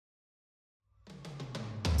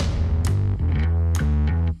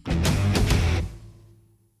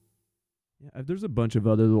There's a bunch of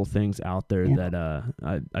other little things out there Yeah.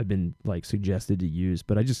 that I've been like suggested to use,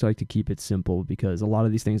 but I just like to keep it simple because a lot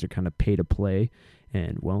of these things are kind of pay to play,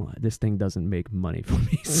 and well, this thing doesn't make money for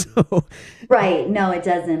me. So, Right. No, it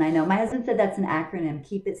doesn't. I know. My husband said that's an acronym.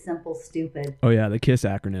 Keep it simple, stupid. oh yeah, the KISS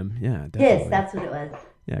acronym. Yeah, Kiss, definitely. that's what it was.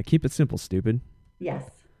 Yeah, keep it simple, stupid. Yes.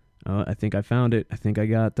 I think I found it. I think I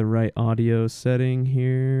got the right audio setting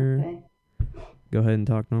here. Okay. Go ahead and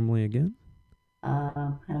talk normally again. I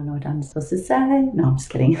don't know what I'm supposed to say. No, I'm just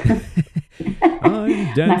kidding. I'm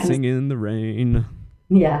Not dancing in the rain.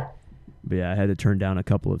 Yeah. But yeah, I had to turn down a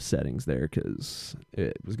couple of settings there because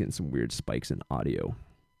it was getting some weird spikes in audio.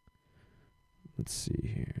 Let's see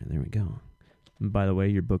here. There we go. And by the way,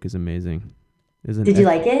 your book is amazing. Did you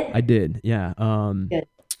like it? I did. Yeah. Good.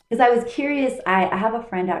 Because I was curious. I have a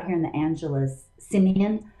friend out here in the Angeles,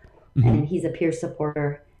 Simeon, and he's a peer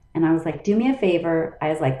supporter. And I was like, do me a favor. I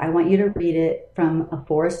was like, I want you to read it from a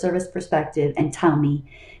Forest Service perspective and tell me.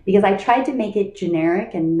 Because I tried to make it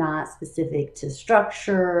generic and not specific to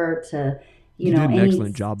structure, to, You did an any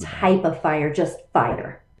excellent job of that. type of fire, just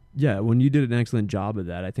fire. Yeah, when you did an excellent job of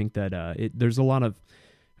that, I think that there's a lot of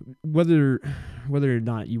whether or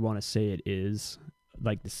not you want to say it is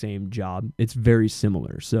like the same job, it's very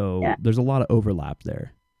similar. So Yeah. there's a lot of overlap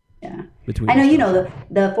there. Yeah. Between I know, the you stuff.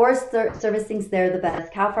 know, the Forest Service thinks they're the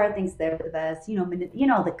best. Cal Fire thinks they're the best.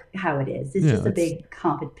 How it is. It's Yeah, just a it's- big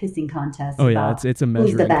pissing contest. Oh yeah, about it's a who's the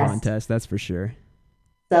measuring best. contest, that's for sure.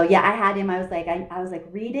 So yeah, I had him. I was like,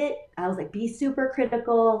 read it. I was like, be super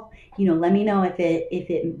critical. Let me know if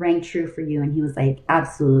it rang true for you. And he was like,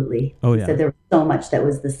 absolutely. Oh He yeah. said there was so much that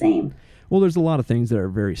was the same. Well, there's a lot of things that are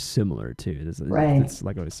very similar too. Right. It's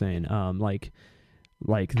like I was saying,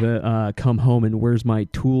 like the come home and where's my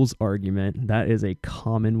tools argument. That is a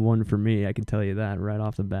common one for me. I can tell you that right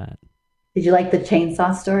off the bat. Did you like the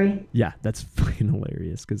chainsaw story? Yeah, that's fucking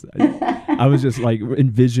hilarious because I was just like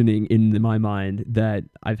envisioning in my mind that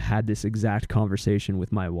I've had this exact conversation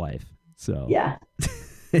with my wife. So Yeah.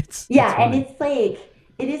 it's Yeah, it's and funny. it's like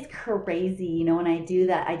it is crazy, when I do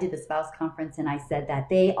that. I did the spouse conference and I said that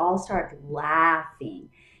they all start laughing.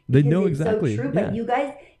 They Because know it's exactly. so true, Yeah. but you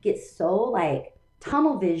guys get so like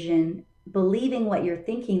tunnel vision, believing what you're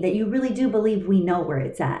thinking, that you really do believe we know where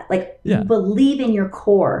it's at. Like Yeah. you believe in your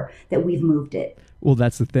core that we've moved it. Well,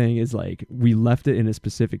 that's the thing is like we left it in a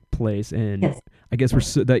specific place, and Yes. I guess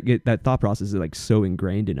we're that thought process is like so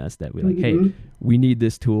ingrained in us that we're like, hey, Mhm. we need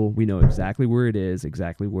this tool. We know exactly where it is,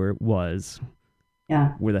 exactly where it was.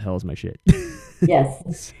 Yeah. Where the hell is my shit? Yes.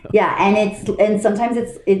 So- Yeah, and sometimes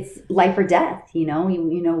it's life or death.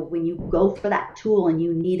 When you go for that tool and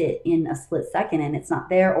you need it in a split second and it's not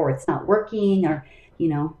there or it's not working, or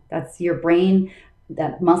that's your brain,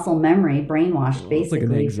 that muscle memory brainwashed Well, it's like an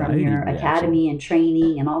basically from anxiety your reaction. academy and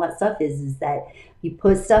training and all that stuff is that you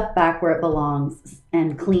put stuff back where it belongs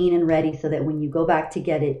and clean and ready so that when you go back to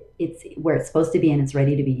get it, it's where it's supposed to be and it's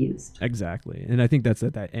ready to be used. Exactly. And I think that's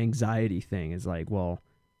that anxiety thing is like, well,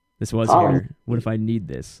 this was Oh. here. What if I need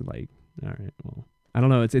this? Like, all right, well, I don't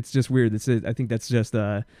know. It's just weird. I think that's just,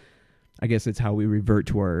 I guess it's how we revert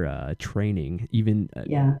to our training. Even,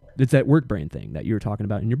 Yeah. it's that work brain thing that you were talking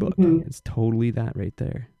about in your book. Mhm. It's totally that right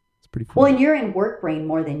there. It's pretty cool. Well, and you're in work brain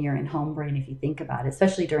more than you're in home brain if you think about it,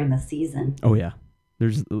 especially during the season. Oh yeah.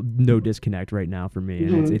 There's no disconnect right now for me.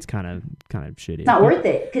 And Mhm. it's kind of shitty. It's not worth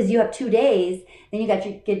it because you have 2 days, then you got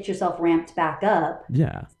to get yourself ramped back up.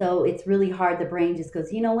 Yeah. So it's really hard. The brain just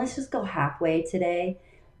goes, let's just go halfway today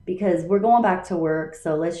because we're going back to work.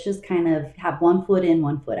 So let's just kind of have one foot in,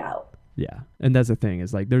 one foot out. Yeah. And that's the thing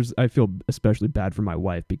is like, I feel especially bad for my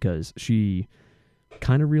wife because she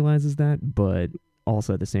kind of realizes that, but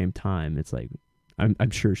also at the same time, it's like,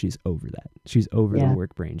 I'm sure she's over that. She's over the Yeah.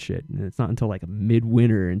 work brain shit. And it's not until like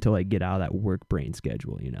midwinter until I get out of that work brain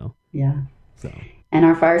schedule, Yeah. So, And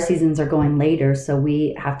our fire seasons are going later, so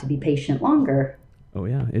we have to be patient longer. oh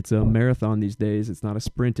yeah, it's a marathon these days. It's not a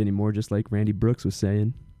sprint anymore, just like Randy Brooks was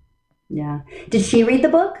saying. Yeah. Did she read the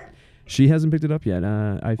book? She hasn't picked it up yet.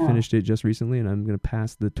 I Oh. finished it just recently, and I'm going to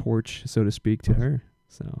pass the torch, so to speak, to her.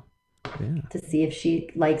 So, yeah. To see if she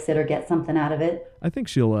likes it or gets something out of it? I think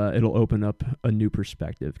it'll open up a new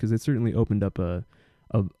perspective because it certainly opened up a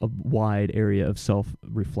wide area of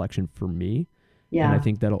self-reflection for me. Yeah. And I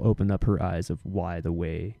think that'll open up her eyes of why the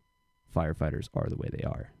way firefighters are the way they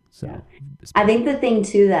are. So Yeah. I think the thing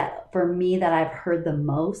too that for me that I've heard the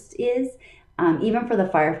most is, even for the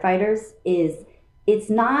firefighters, is it's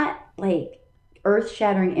not like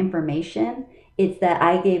earth-shattering information. It's that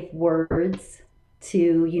I gave words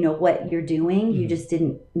to what you're doing. You just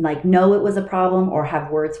didn't know it was a problem or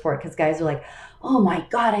have words for it, because guys are like, oh my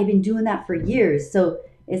God, I've been doing that for years. So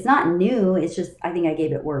it's not new. It's just I think I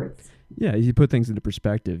gave it words. Yeah, you put things into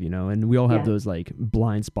perspective, and we all have Yeah. those like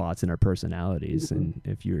blind spots in our personalities, Mhm. and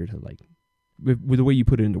if you're to like, with the way you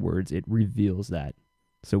put it into words, it reveals that,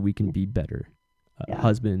 so we can be better Yeah.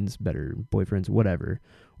 husbands, better boyfriends, whatever,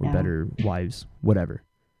 or Yeah. better wives, whatever.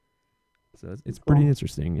 So it's pretty Cool.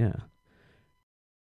 interesting, yeah.